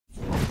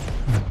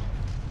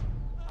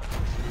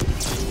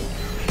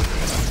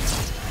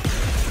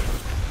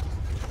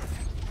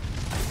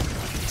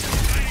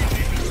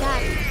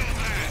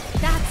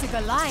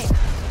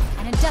Goliath,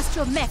 an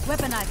industrial mech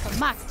weaponized for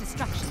mass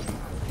destruction.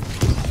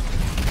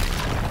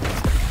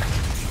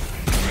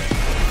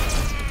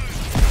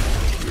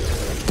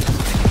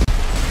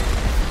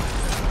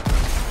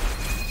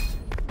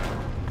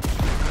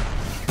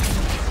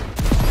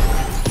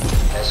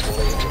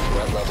 Escalate to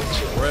threat level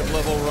 2. Threat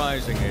level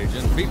rising,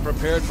 Agent. Be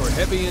prepared for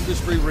heavy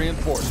industry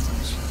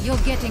reinforcements. You're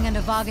getting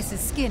under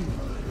Vargas's skin.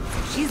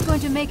 She's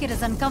going to make it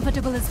as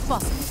uncomfortable as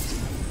possible.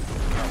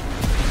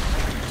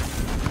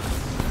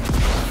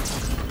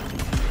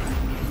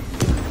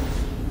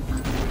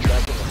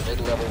 Tracking a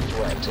mid-level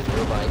threat to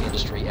nearby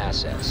industry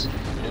assets.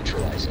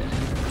 Neutralize it.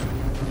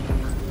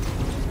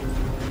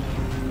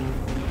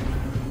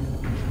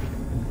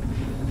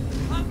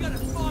 I'm gonna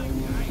find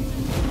you,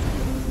 Agent.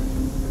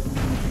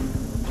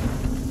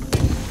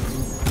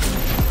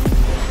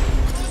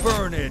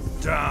 Burn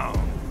it down!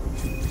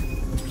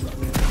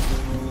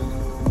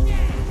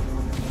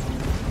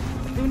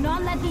 Do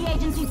not let the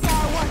agency tear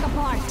our work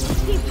apart.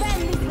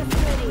 Defend this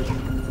facility.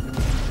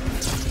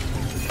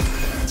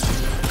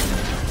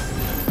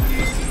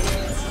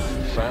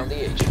 Found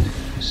the agent.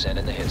 Send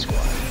in the hit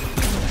squad.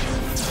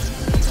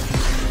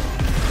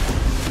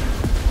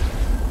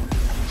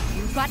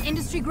 You've got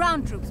industry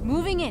ground troops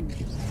moving in.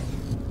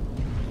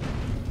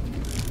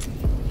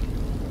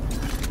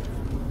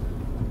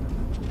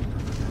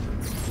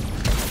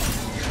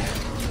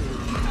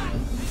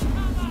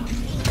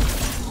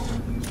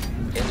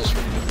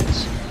 Industry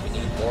units. We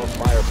need more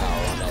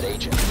firepower on that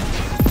agent.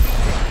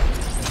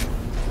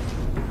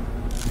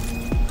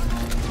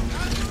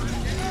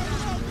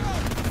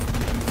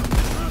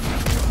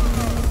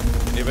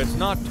 If it's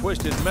not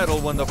twisted metal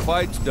when the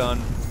fight's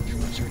done,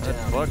 Troops are that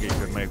down. buggy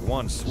could make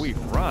one sweet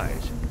ride.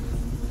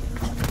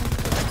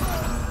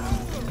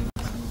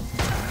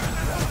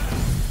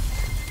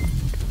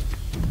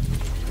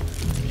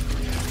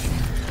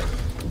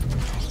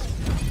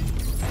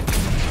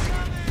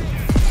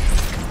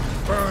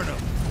 Burn them!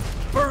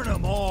 Burn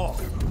them all!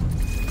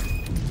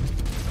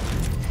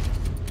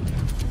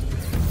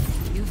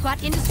 You've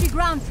got industry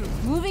ground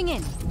troops moving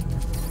in.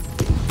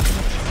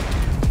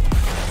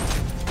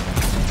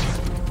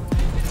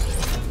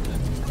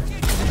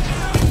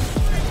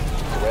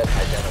 Threat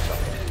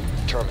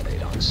identified.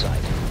 Terminate on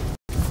site.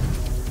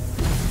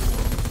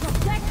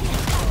 Protect it!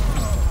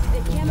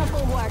 The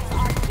chemical works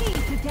are key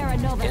to Terra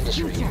Nova's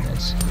Industry future.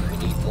 units. We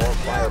need more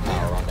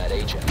firepower on that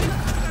agent.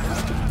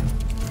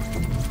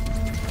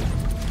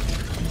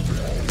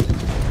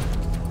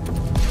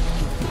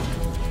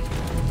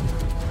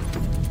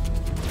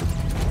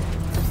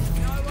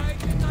 No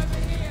agent over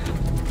here.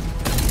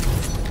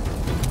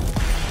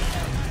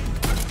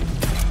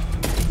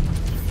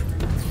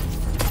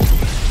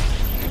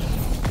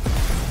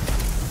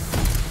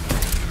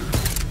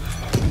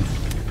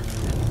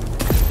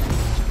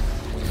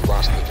 We've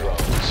lost the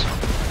drones.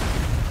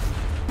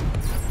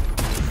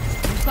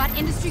 You've got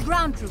industry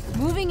ground troops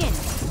moving in.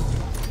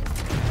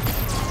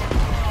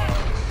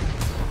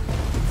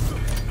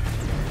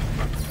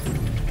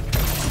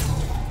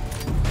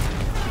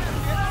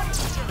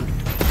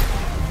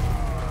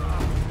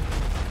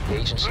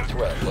 Agency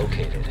threat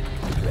located.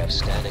 You have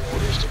standing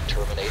orders to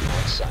terminate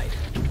on site.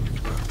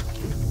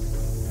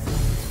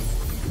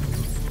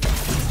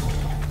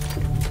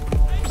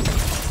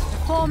 The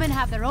foremen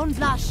have their own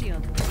blast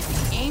shield.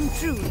 Aim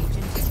true, Agent.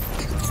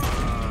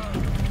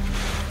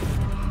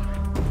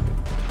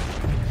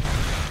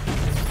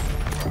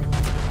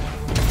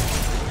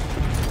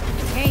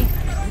 Hey,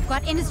 we've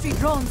got industry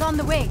drones on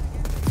the way.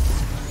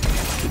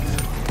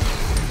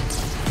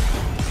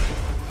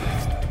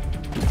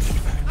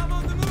 I'm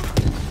on the move.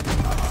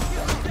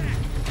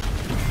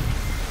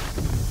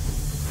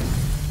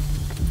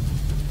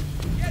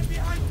 Get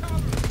behind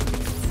cover.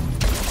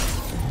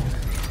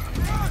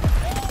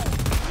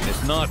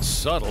 It's not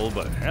subtle,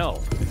 but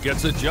hell, it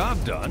gets the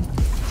job done.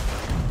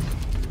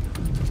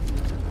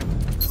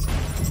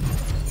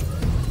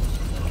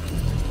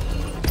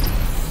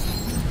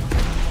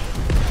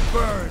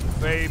 Burn,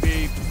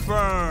 baby,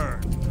 burn!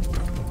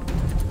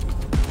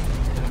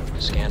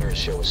 Scanners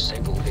show a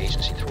single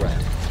agency threat.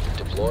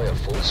 Deploy a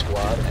full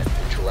squad and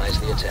neutralize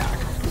the attack.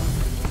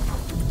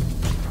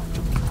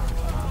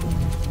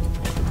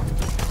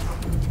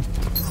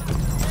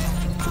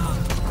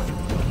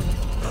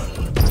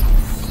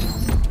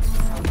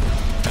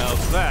 Now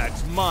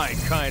that's my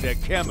kind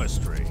of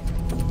chemistry.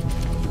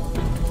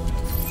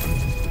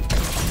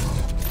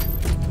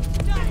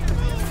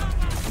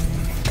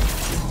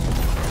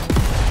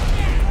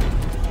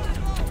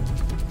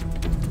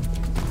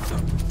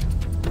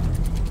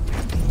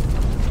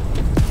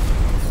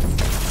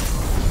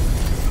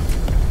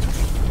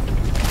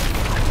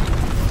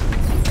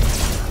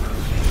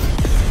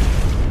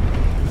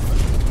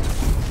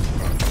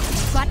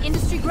 You've got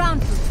industry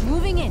ground troops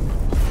moving in.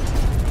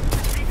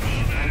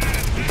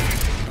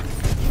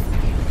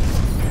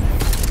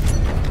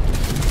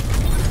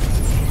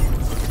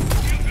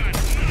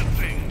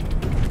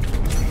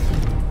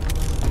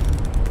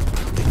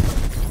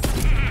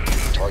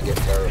 Target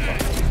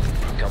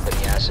verified.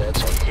 Company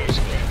assets are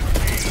closing in.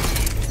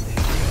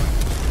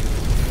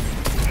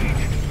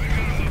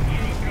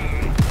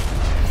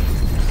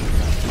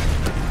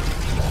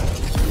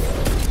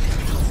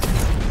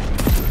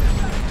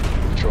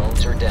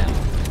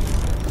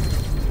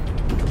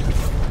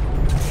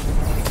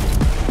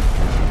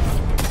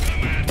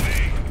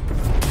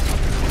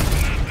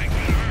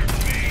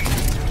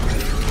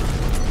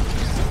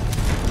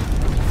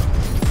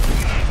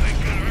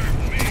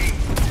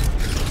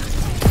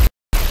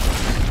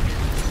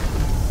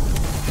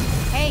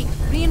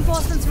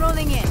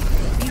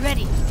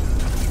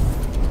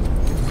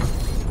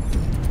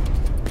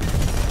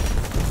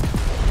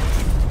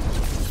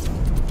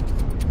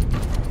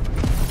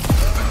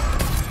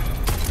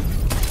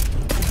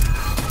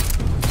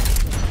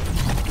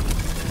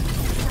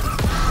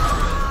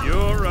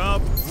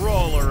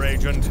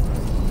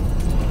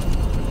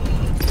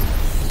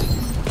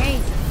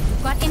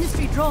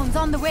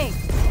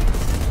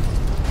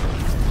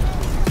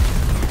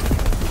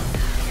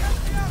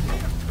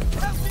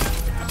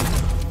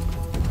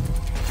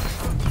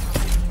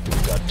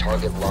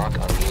 Target lock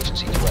on the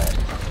agency threat.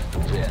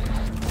 Move in.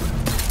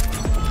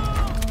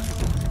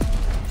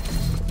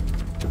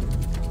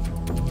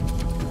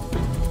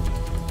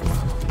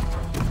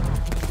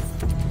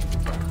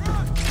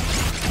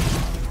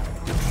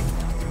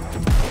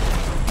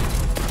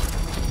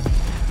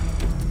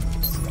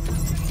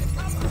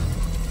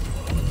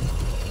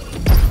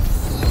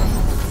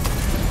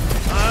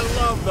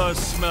 The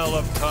smell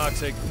of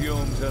toxic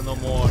fumes in the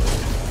morning.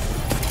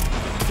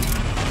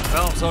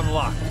 Valve's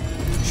unlocked.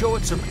 Show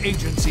it some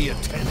agency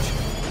attention.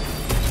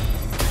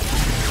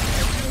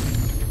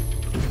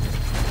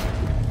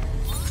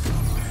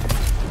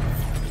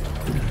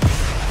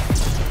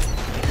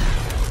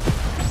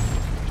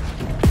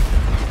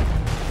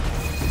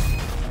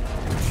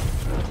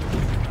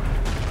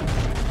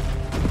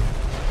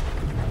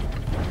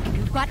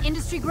 You've got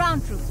industry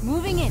ground troops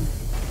moving in.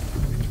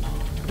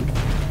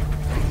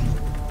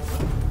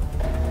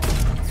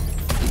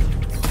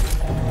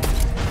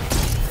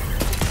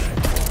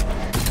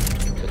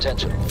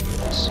 Attention,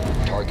 this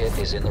target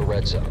is in the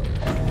red zone.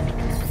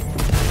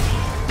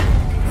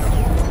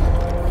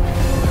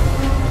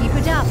 Keep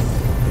it up.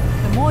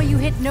 The more you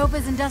hit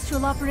Nova's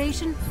industrial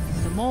operation,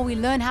 the more we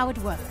learn how it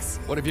works.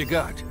 What have you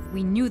got?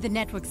 We knew the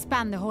network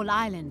spanned the whole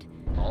island.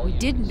 We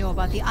didn't know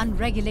about the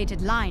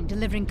unregulated line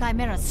delivering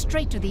Chimera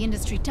straight to the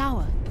industry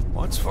tower.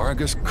 What's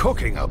Vargas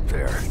cooking up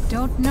there?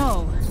 Don't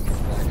know.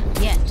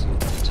 Yet.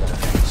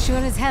 Sure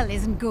as hell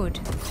isn't good.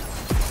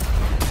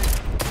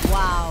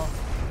 Wow.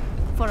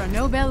 For a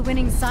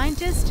Nobel-winning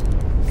scientist,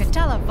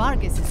 Catala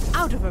Vargas is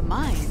out of her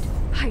mind.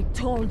 I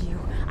told you.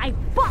 I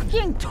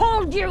fucking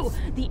told you!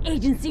 The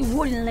agency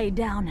wouldn't lay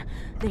down.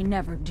 They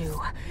never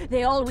do.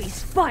 They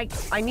always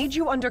fight. I need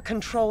you under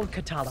control,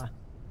 Catala.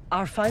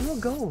 Our final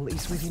goal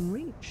is within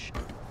reach.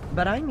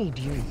 But I need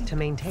you to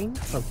maintain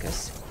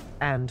focus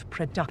and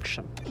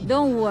production.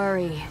 Don't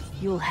worry.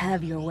 You'll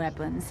have your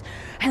weapons,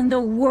 and the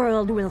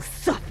world will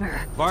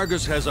suffer.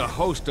 Vargas has a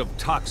host of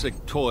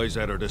toxic toys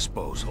at her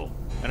disposal.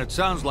 And it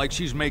sounds like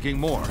she's making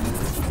more.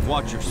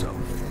 Watch yourself,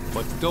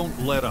 but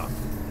don't let up.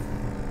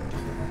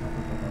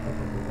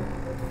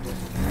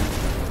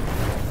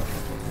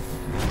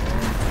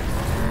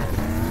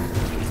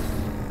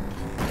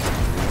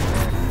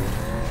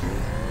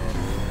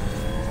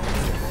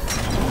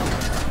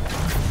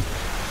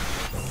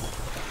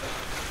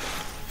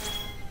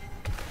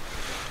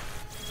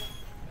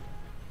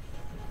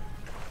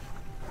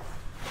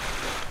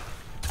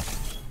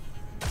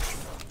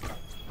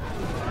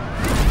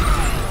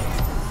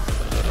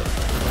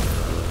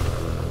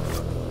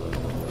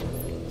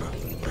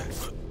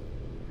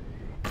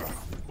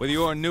 With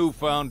your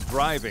newfound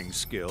driving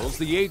skills,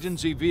 the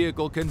agency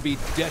vehicle can be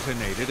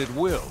detonated at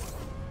will.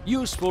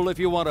 Useful if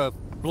you want to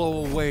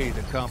blow away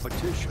the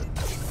competition.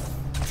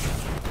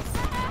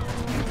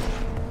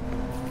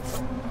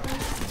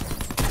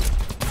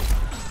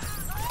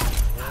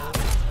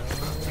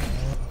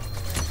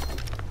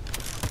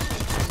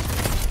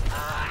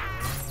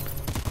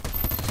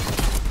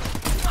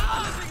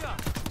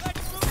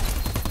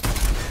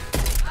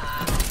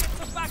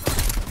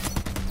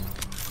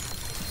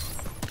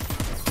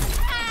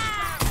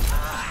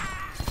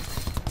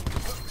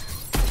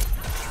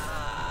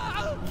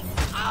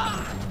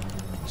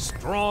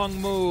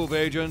 Strong move,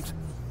 Agent.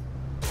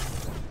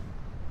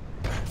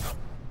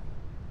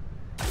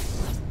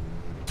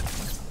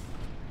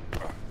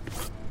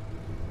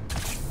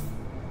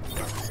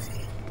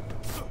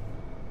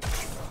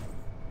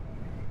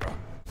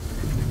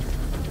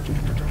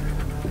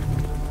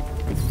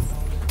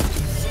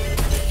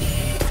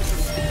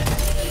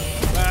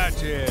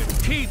 That's it.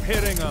 Keep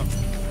hitting them.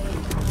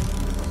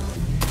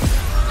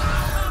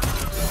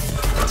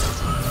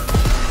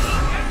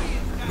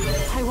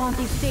 I want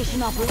this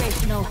station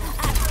operational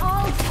at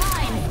all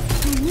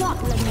times. Do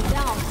not let me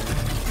down.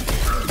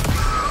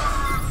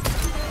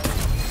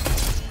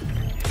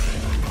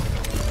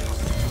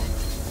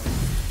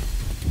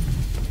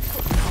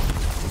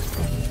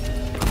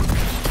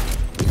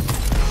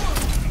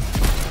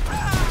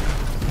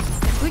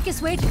 The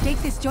quickest way to take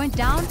this joint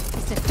down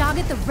is to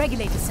target the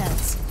regulator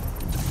cells.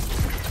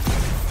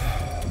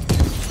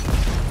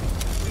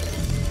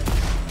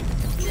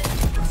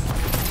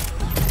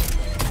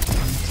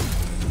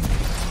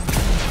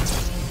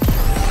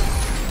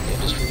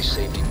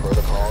 Safety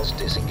protocols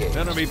disengaged.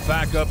 Enemy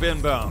backup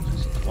inbound.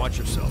 Watch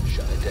yourself.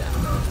 Shut it down.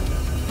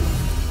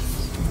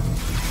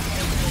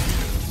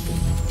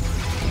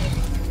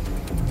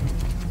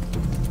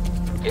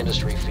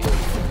 Industry field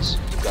units.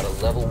 You've got a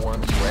level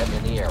 1 threat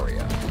in the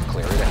area.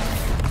 Clear it out.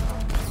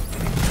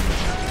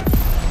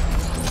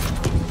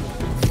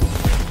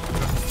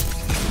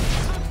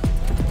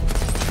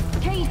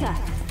 Keita,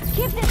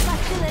 keep this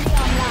facility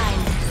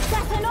online.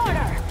 That's an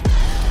order.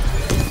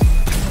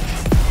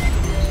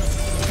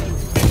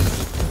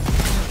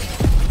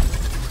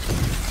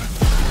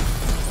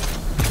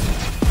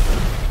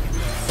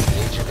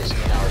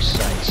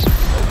 Sights.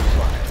 Open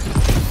fire.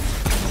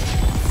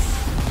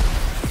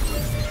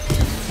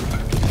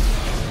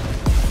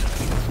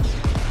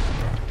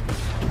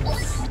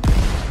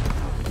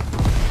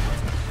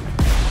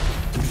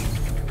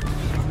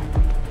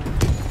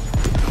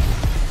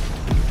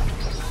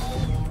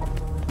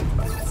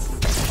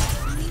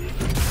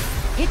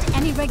 Hit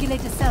any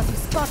regulator cells you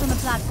spot on the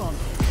platform.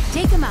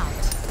 Take them out.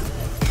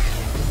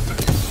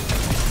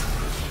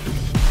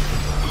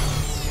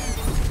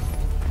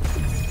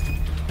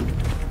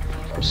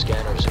 Our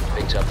scanners have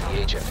picked up the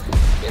agent.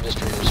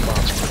 Industry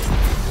response crew.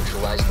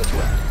 Neutralize the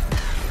threat.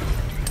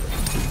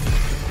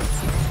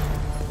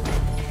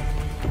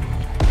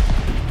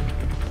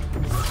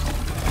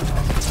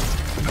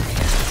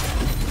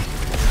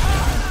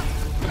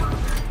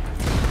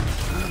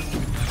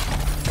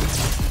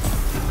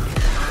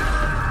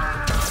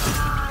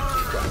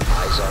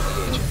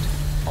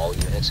 All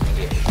units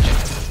engage.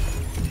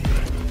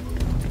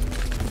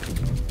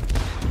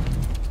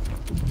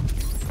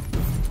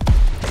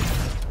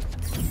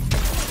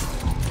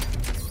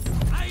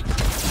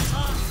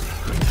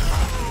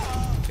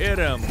 Hit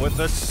him with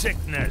the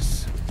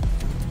sickness.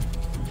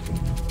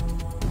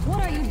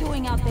 What are you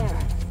doing out there?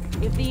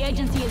 If the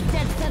agency is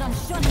dead set on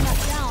shutting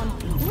us down,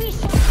 we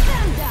shut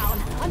them down.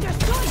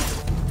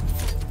 Understood?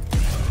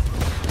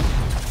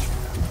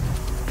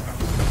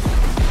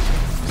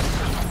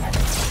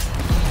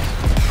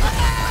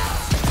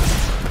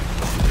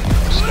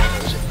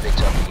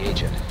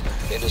 Agent.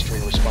 Industry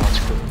response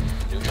crew.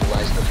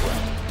 Neutralize the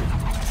threat.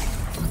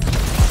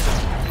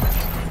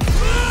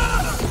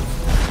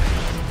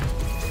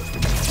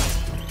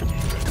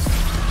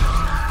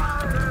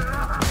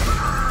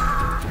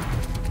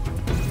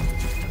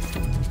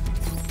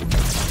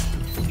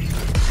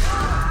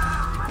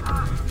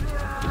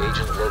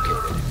 Agent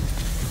located.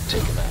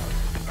 Take him out.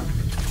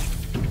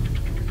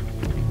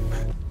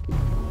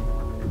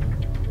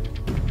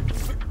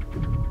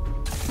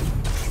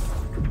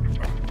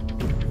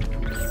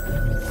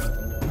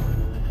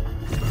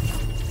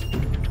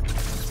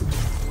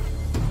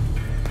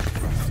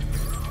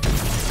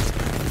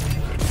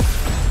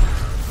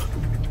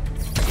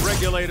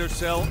 Regulator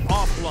cell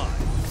offline.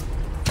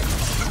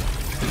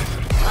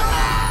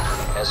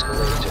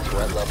 Escalate to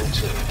threat level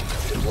 2.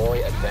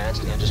 Deploy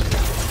advanced industry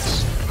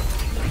units.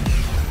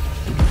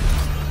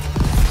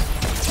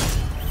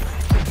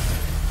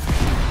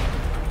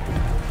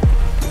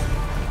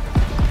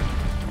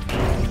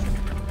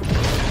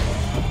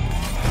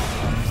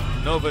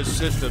 Nova's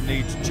system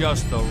needs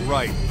just the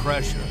right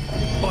pressure.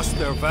 Bust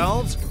their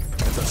valves,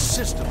 and the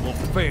system will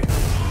fail.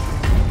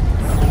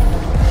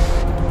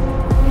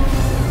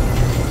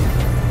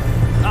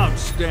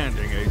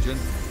 Outstanding, Agent.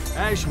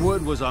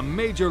 Ashwood was a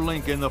major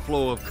link in the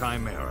flow of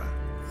Chimera,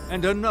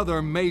 and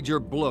another major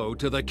blow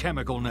to the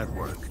chemical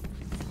network.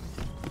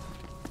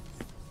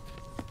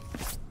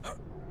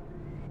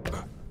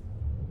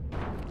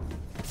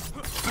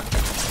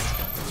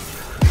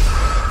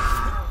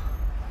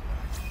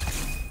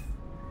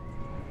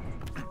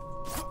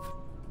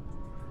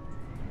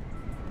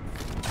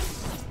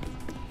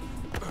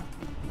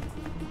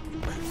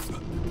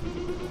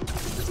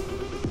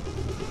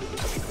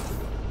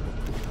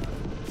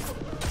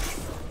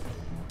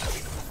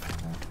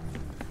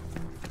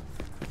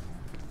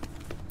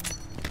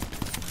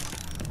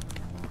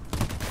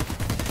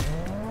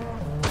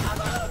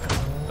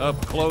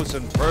 Up close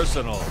and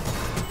personal.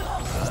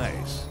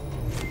 Nice.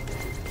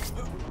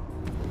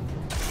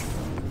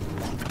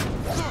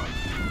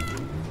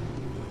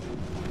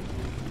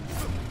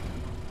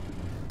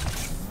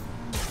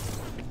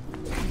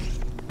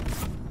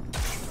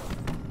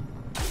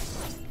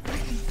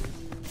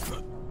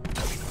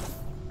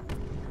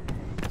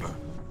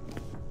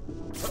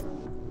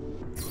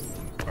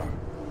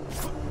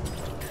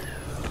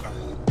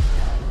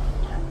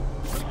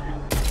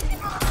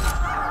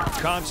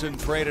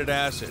 Concentrated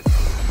acid.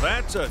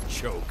 That's a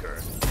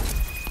choker.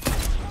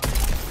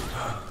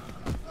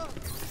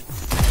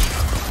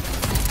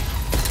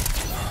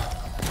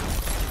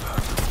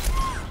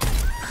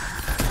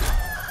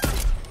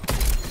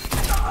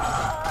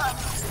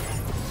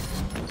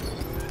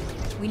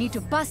 We need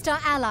to bust our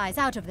allies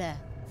out of there.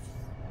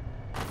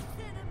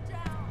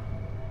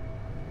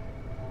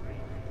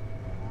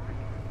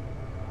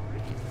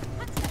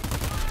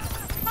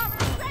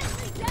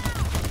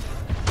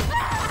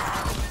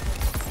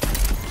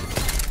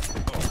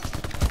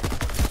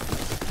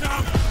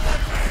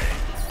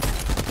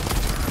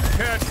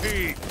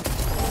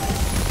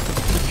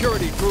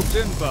 Security troops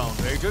inbound,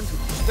 Agent.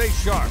 Stay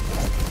sharp.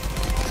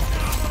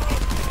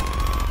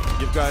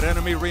 You've got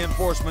enemy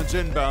reinforcements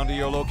inbound to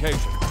your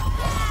location.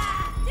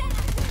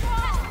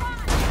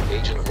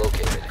 Agent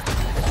located.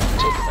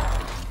 Take him out.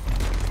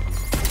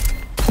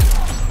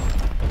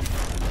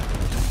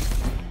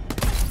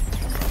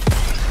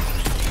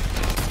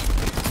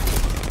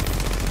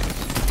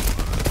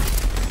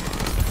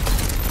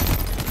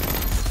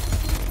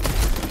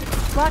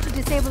 Got to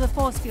disable the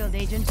force field,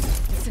 Agent.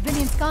 The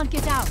civilians can't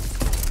get out.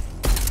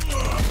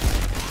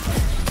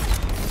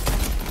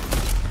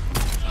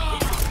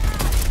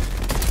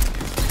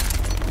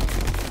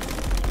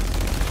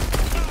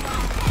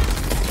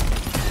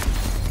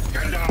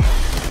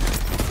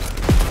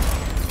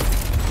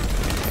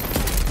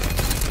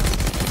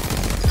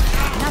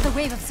 Another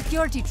wave of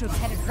security troops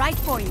headed right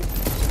for you.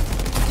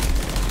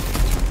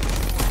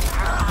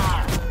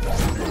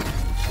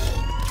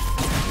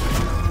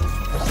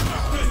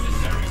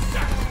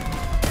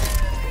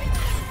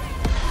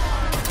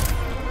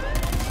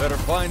 Better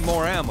find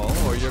more ammo,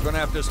 or you're gonna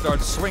have to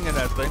start swinging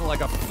that thing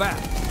like a bat.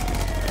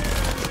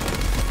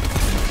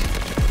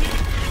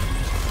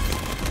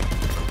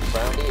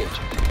 Found the agent.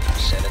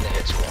 Send in the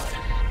hit squad.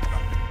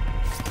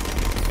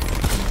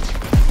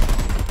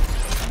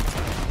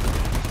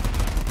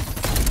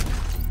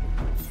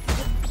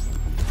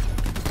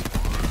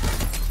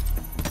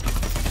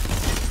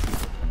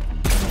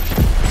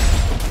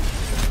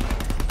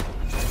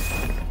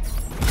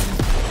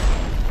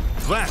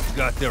 That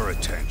got their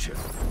attention.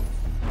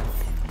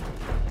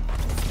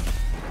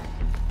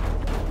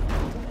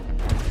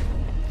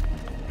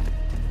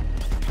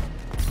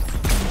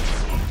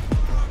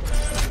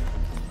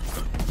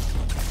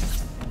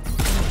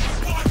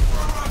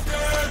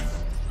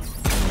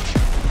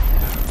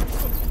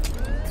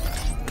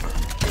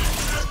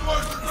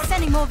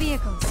 Sending more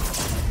vehicles.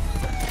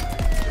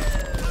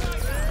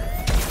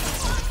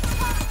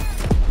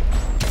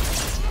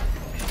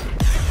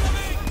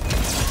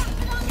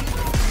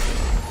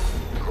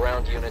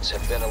 Ground units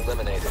have been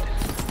eliminated.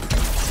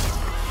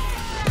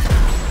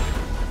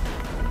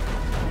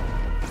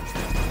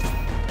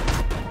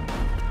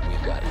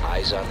 We've got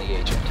eyes on the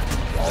agent.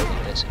 All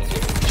units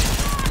engaged.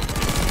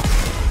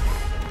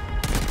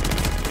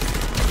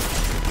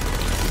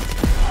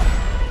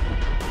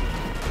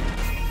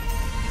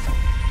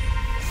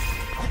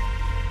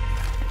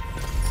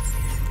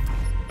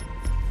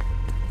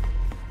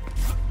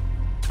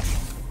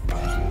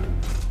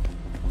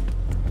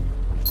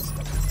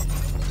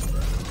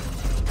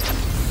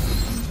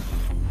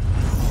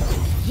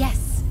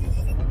 Yes.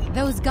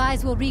 Those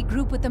guys will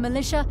regroup with the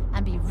militia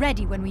and be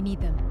ready when we need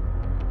them.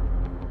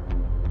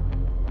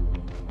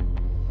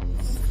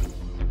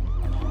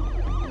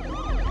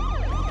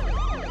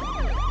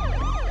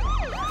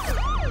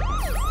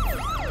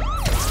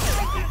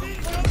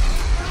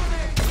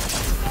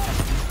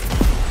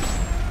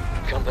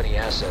 Company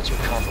assets are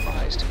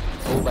compromised.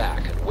 Pull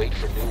back and wait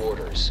for new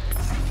orders.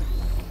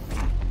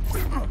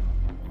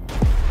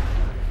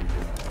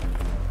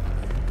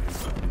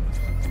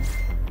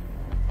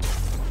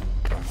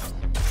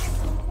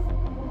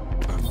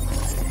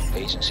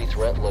 Agency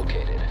threat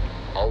located.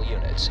 All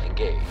units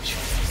engage.